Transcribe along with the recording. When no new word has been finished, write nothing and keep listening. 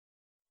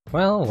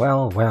Well,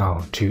 well,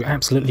 well, to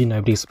absolutely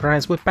nobody's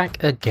surprise, we're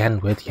back again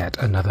with yet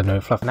another no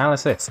fluff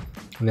analysis.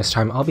 And this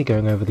time I'll be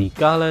going over the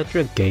Gala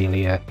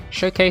Dragalia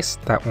Showcase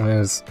that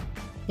was,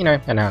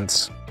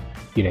 announced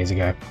a few days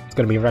ago. It's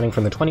going to be running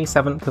from the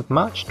 27th of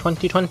March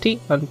 2020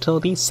 until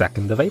the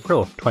 2nd of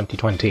April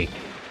 2020.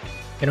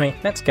 Anyway,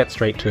 let's get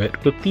straight to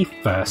it with the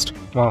first,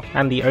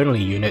 and the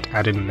only unit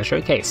added in the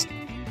showcase.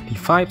 The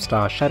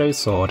 5-star Shadow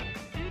Sword,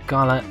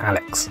 Gala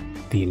Alex,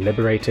 the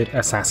Liberated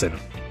Assassin.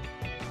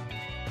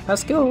 Her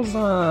skills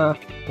are,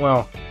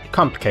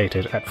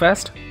 complicated at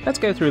first. Let's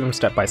go through them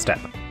step by step.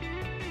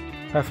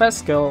 Her first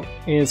skill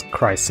is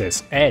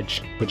Crisis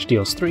Edge, which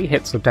deals 3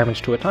 hits of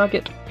damage to a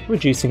target,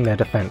 reducing their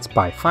defense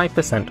by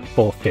 5%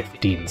 for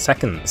 15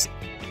 seconds.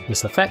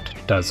 This effect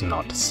does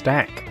not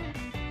stack.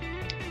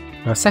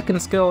 Her second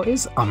skill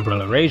is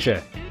Umbral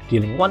Erasure,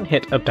 dealing 1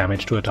 hit of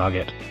damage to a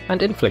target,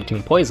 and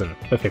inflicting poison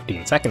for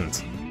 15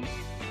 seconds.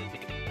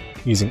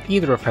 Using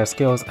either of her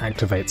skills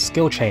activates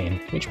Skill Chain,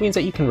 which means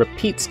that you can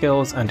repeat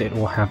skills and it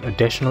will have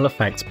additional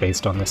effects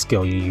based on the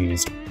skill you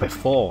used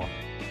before,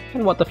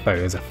 and what the foe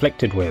is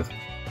afflicted with.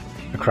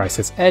 A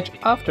Crisis Edge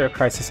after a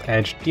Crisis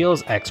Edge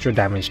deals extra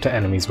damage to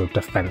enemies with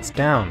defense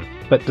down,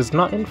 but does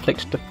not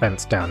inflict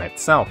defense down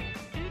itself.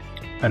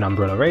 An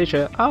Umbral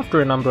Erasure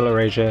after an Umbral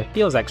Erasure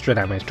deals extra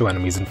damage to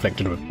enemies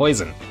inflicted with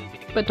poison,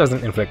 but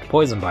doesn't inflict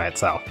poison by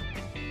itself.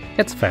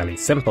 It's fairly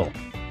simple.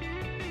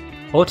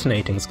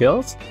 Alternating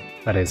skills,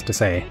 that is to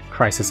say,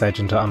 Crisis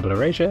Edge into Umbral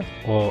Erasure,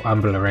 or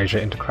Umbral Erasure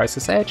into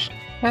Crisis Edge,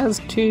 has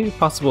 2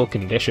 possible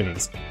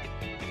conditions.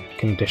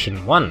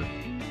 Condition 1.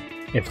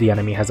 If the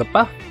enemy has a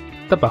buff,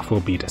 the buff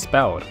will be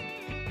dispelled.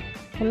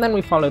 And then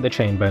we follow the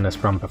chain bonus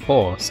from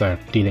before, so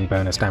dealing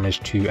bonus damage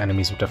to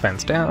enemies with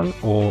defense down,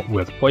 or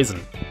with poison.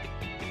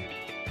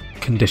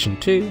 Condition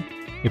 2.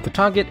 If the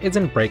target is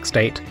in break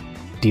state,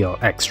 deal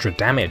extra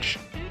damage.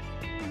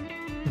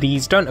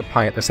 These don't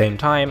apply at the same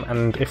time,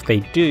 and if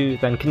they do,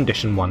 then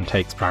Condition 1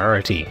 takes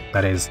priority,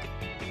 that is,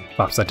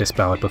 buffs are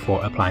dispelled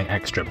before applying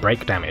extra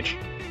break damage.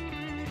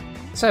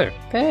 So,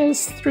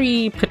 there's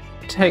 3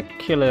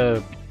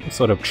 particular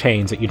sort of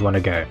chains that you'd want to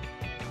go.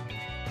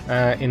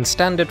 In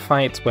standard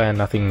fights where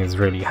nothing is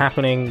really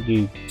happening,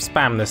 you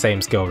spam the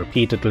same skill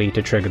repeatedly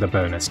to trigger the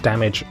bonus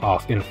damage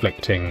of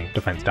inflicting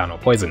defense down or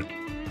poison.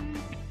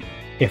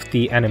 If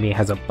the enemy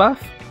has a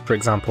buff, for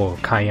example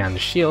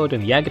Kayan's shield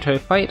in the Yagato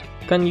fight,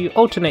 then you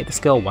alternate the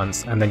skill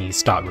once and then you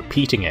start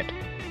repeating it.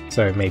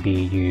 So maybe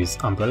use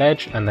Umbral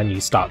Edge and then you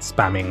start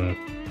spamming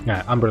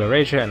Umbral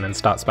Erasure and then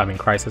start spamming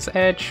Crisis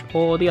Edge,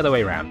 or the other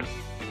way around.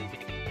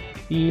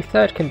 The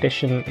third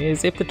condition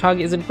is if the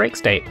target is in break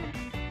state.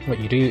 What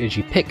you do is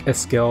you pick a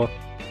skill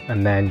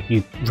and then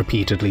you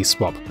repeatedly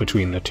swap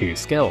between the 2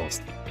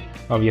 skills.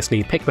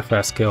 Obviously pick the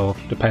first skill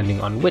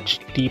depending on which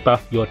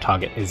debuff your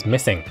target is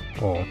missing,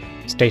 or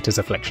status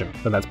affliction,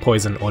 so that's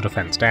poison or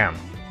defense down.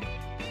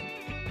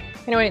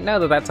 Anyway, now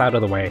that that's out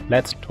of the way,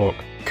 let's talk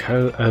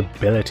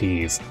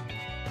co-abilities.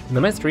 In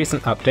the most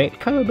recent update,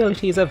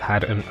 co-abilities have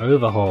had an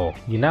overhaul.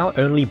 You now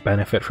only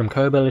benefit from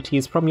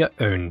co-abilities from your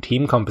own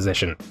team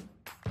composition.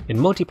 In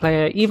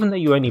multiplayer, even though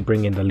you only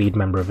bring in the lead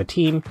member of a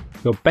team,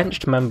 your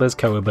benched members'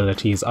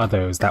 co-abilities are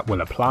those that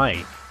will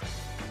apply.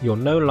 You'll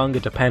no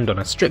longer depend on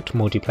a strict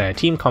multiplayer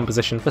team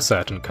composition for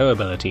certain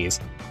co-abilities,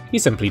 you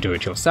simply do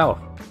it yourself.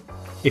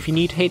 If you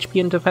need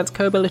HP and defense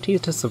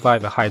co-abilities to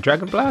survive a high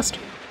Dragon Blast,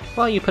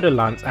 well, you put a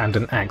Lance and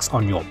an Axe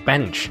on your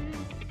bench.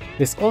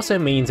 This also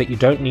means that you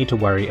don't need to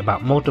worry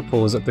about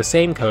multiples of the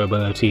same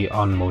co-ability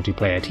on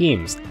multiplayer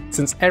teams,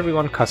 since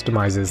everyone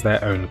customizes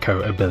their own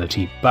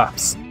co-ability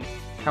buffs.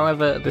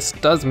 However, this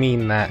does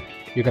mean that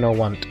you're going to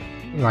want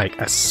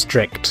a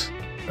strict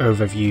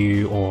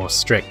overview or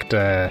strict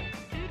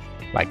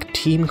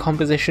team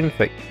composition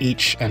for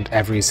each and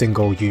every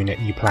single unit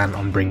you plan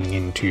on bringing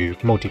into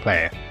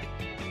multiplayer.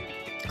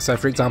 So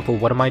for example,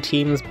 one of my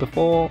teams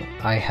before,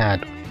 I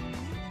had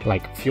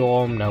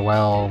Fjorm,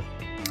 Noelle,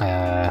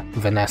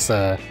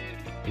 Vanessa,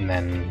 and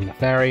then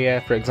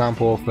Nefaria, for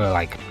example,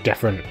 for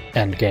different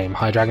endgame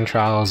High Dragon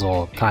Trials,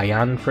 or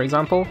Kayan, for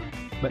example.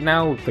 But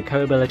now the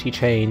co-ability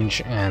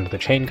change and the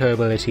chain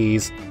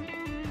co-abilities,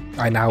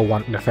 I now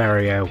want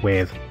Nefaria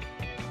with,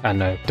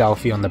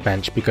 Delphi on the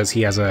bench because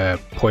he has a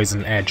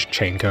Poison Edge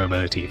chain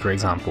co-ability, for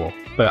example,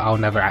 but I'll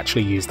never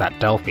actually use that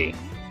Delphi.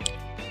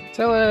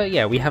 So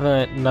yeah, we have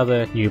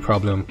another new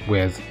problem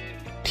with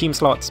team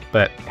slots,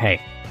 but hey,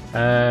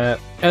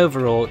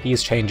 overall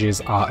these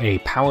changes are a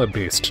power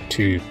boost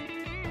to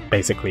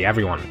basically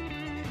everyone.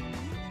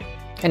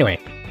 Anyway,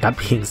 that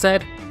being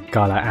said,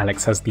 Gala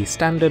Alex has the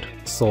standard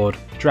Sword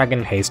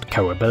Dragon Haste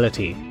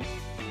co-ability.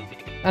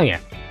 Oh yeah,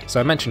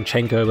 so I mentioned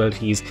chain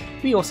co-abilities,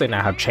 we also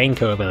now have chain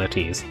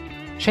co-abilities.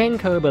 Chain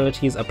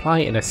co-abilities apply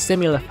in a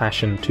similar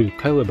fashion to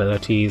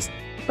co-abilities,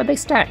 but they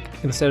stack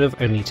instead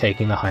of only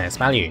taking the highest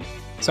value.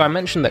 So I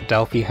mentioned that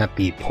Delphi had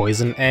the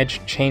Poison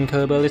Edge chain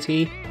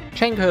co-ability.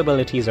 Chain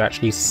co-abilities are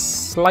actually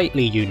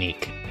slightly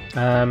unique.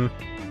 They're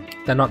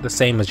not the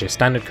same as your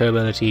standard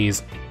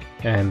co-abilities,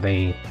 and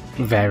they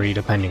vary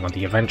depending on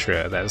the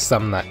adventurer. There's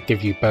some that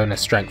give you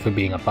bonus strength for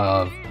being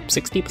above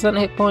 60%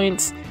 hit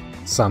points,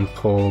 some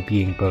for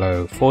being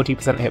below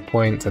 40% hit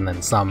points, and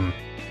then some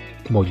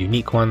more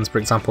unique ones. For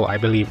example, I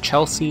believe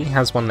Chelsea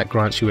has one that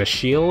grants you a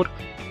shield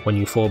when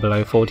you fall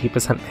below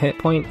 40% hit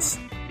points,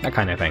 that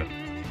kind of thing.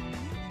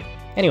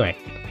 Anyway,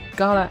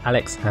 Gala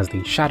Alex has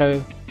the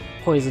Shadow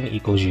Poison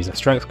equals user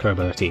strength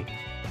co-ability,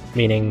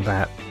 meaning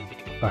that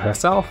for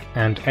herself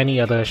and any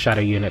other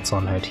Shadow units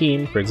on her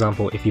team, for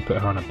example if you put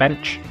her on a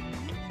bench,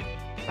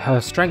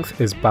 her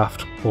strength is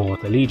buffed, or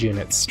the lead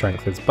unit's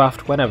strength is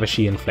buffed whenever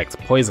she inflicts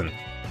poison.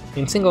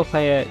 In single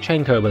player,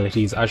 chain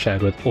co-abilities are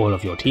shared with all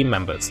of your team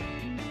members.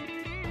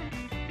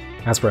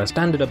 As for her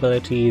standard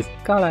abilities,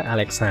 Gala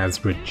Alex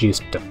has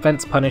Reduced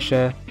Defense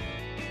Punisher,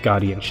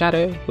 Guardian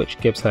Shadow, which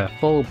gives her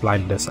full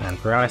blindness and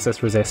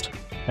paralysis resist,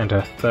 and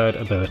her third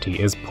ability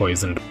is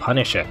Poisoned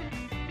Punisher.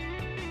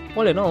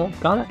 All in all,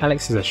 Gala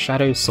Alex is a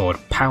Shadow Sword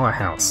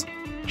powerhouse.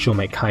 She'll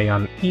make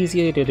Kaiyan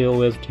easier to deal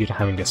with due to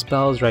having the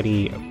spells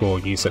ready for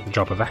use at the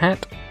drop of a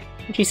hat,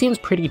 and she seems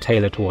pretty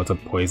tailored towards a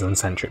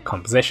poison-centric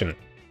composition.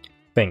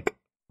 Think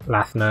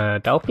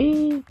Lathna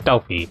Delphi,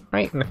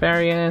 right?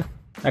 Nefaria,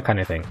 that kind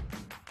of thing.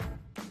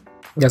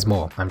 There's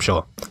more, I'm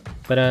sure.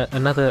 But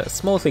another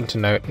small thing to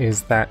note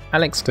is that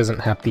Alex doesn't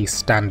have the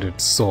standard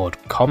sword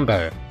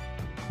combo.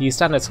 The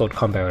standard sword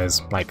combo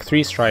is like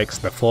 3 strikes,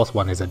 the 4th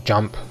one is a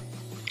jump,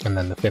 and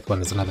then the 5th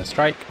one is another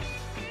strike.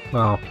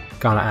 Well,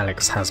 Gala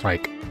Alex has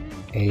like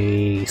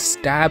a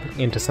stab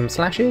into some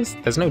slashes.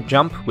 There's no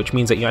jump, which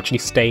means that you actually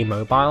stay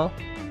mobile.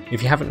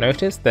 If you haven't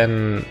noticed,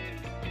 then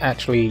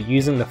actually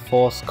using the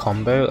 4th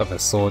combo of a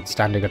sword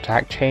standing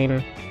attack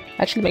chain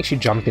actually makes you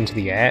jump into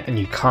the air, and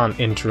you can't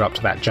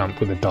interrupt that jump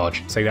with a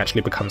dodge, so you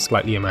actually become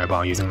slightly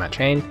immobile using that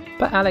chain,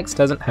 but Alex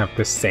doesn't have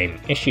the same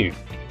issue.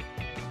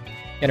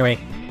 Anyway,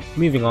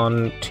 moving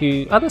on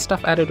to other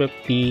stuff added with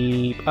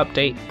the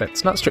update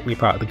that's not strictly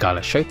part of the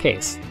Gala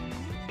Showcase.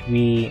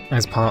 We,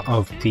 as part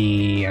of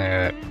the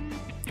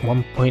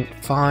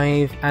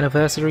 1.5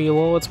 anniversary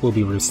awards, will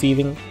be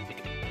receiving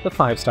the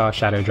 5-star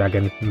Shadow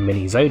Dragon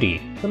Mini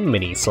Zodi, the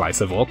mini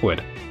slice of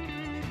awkward.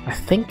 I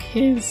think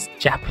his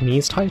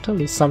Japanese title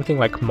is something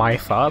like My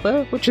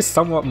Father, which is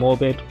somewhat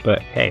morbid, but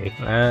hey,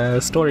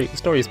 story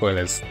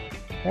spoilers.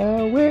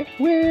 We're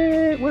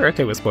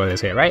okay with spoilers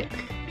here, right?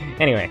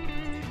 Anyway,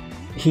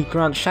 he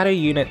grants Shadow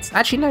units,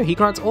 actually no, he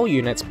grants all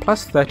units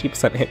plus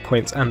 30% hit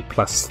points and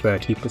plus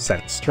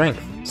 30%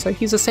 strength. So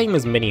he's the same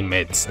as mini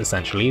mids,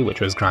 essentially,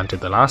 which was granted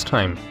the last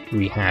time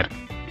we had.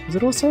 Was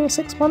it also a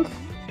 6 month?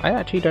 I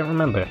actually don't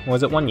remember. Or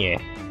was it 1 year?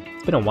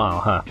 It's been a while,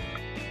 huh?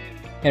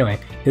 Anyway,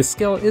 his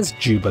skill is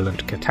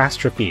Jubilant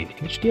Catastrophe,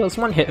 which deals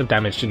 1 hit of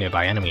damage to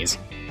nearby enemies.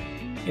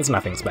 It's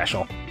nothing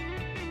special.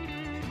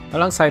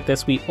 Alongside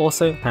this, we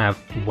also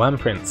have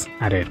Wyrmprints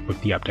added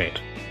with the update.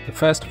 The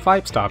first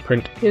 5-star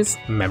print is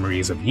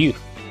Memories of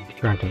Youth,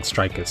 granting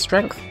Striker's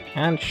Strength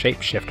and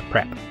Shapeshift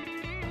Prep.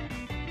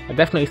 I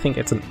definitely think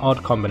it's an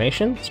odd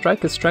combination.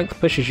 Striker's Strength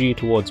pushes you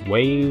towards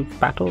wave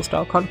battle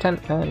style content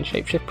and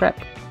Shapeshift Prep.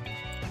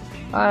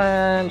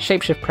 And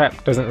Shapeshift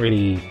Prep doesn't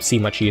really see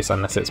much use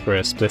unless it's for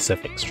a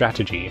specific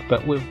strategy,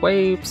 but with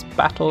Waves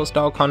battle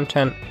style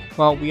content,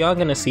 well, we are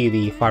going to see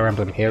the Fire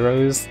Emblem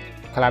Heroes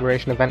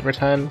collaboration event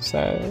return, so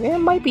it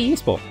might be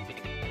useful.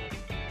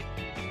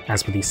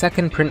 As for the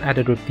second print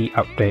added with the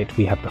update,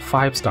 we have the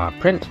 5-star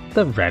print,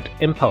 the Red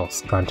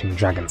Impulse, granting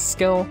Dragon's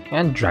Skill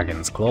and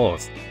Dragon's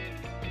Claws.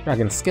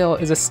 Dragon's Skill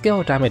is a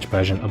skill damage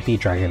version of the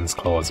Dragon's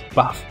Claws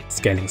buff,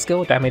 scaling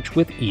skill damage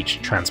with each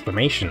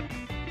transformation.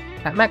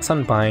 At max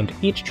unbind,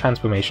 each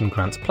transformation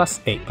grants plus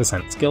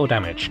 8% skill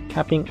damage,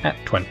 capping at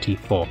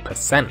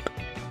 24%.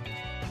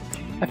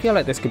 I feel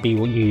like this could be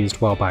used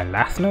well by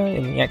Lathna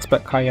in the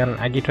Expert Kaiyan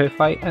Agito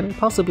fight, and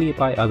possibly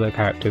by other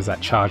characters that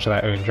charge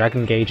their own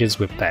dragon gauges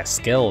with their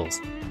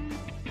skills.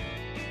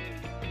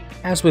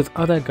 As with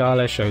other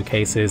Gala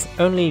showcases,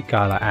 only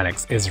Gala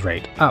Alex is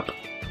rate up,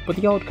 but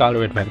the old Gala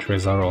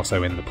adventurers are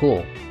also in the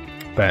pool.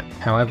 But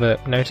however,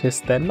 notice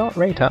they're not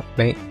rate up,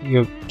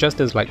 you're just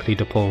as likely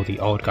to pull the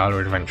old Gala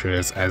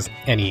adventurers as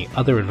any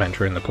other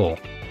adventurer in the pool.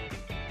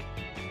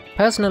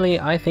 Personally,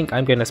 I think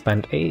I'm going to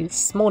spend a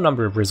small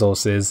number of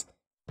resources,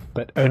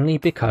 but only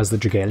because the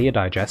Dragalia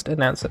Digest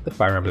announced that the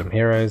Fire Emblem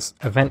Heroes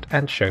event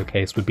and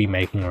showcase would be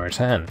making a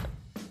return,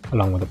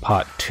 along with a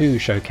Part 2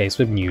 showcase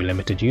with new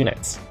limited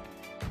units.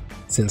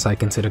 Since I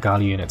consider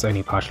Gala units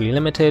only partially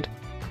limited,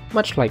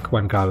 much like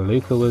when Gala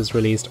Luca was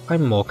released,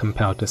 I'm more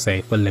compelled to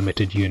say for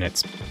limited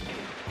units.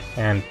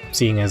 And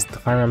seeing as the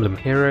Fire Emblem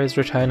Heroes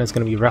return is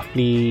going to be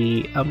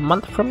roughly a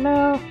month from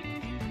now,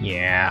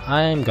 yeah,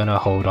 I'm gonna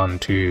hold on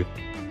to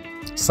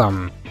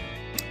some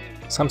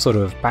sort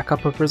of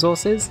backup of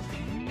resources.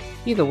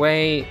 Either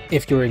way,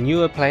 if you're a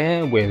newer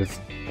player with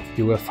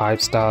fewer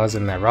 5 stars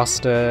in their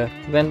roster,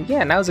 then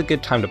yeah, now's a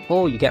good time to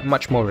pull. You get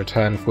much more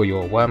return for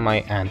your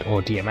Wyrmite and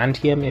or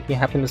Diamantium if you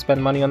happen to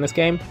spend money on this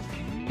game.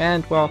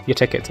 And, well, your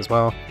tickets as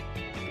well.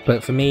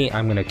 But for me,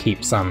 I'm going to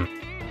keep some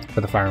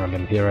for the Fire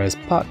Emblem Heroes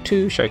Part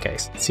 2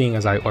 showcase, seeing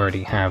as I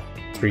already have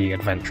 3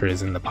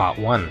 adventurers in the Part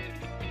 1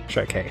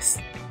 showcase.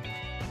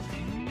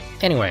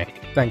 Anyway,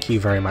 thank you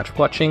very much for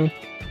watching,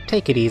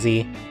 take it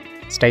easy,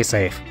 stay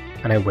safe,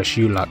 and I wish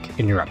you luck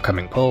in your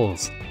upcoming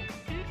pulls.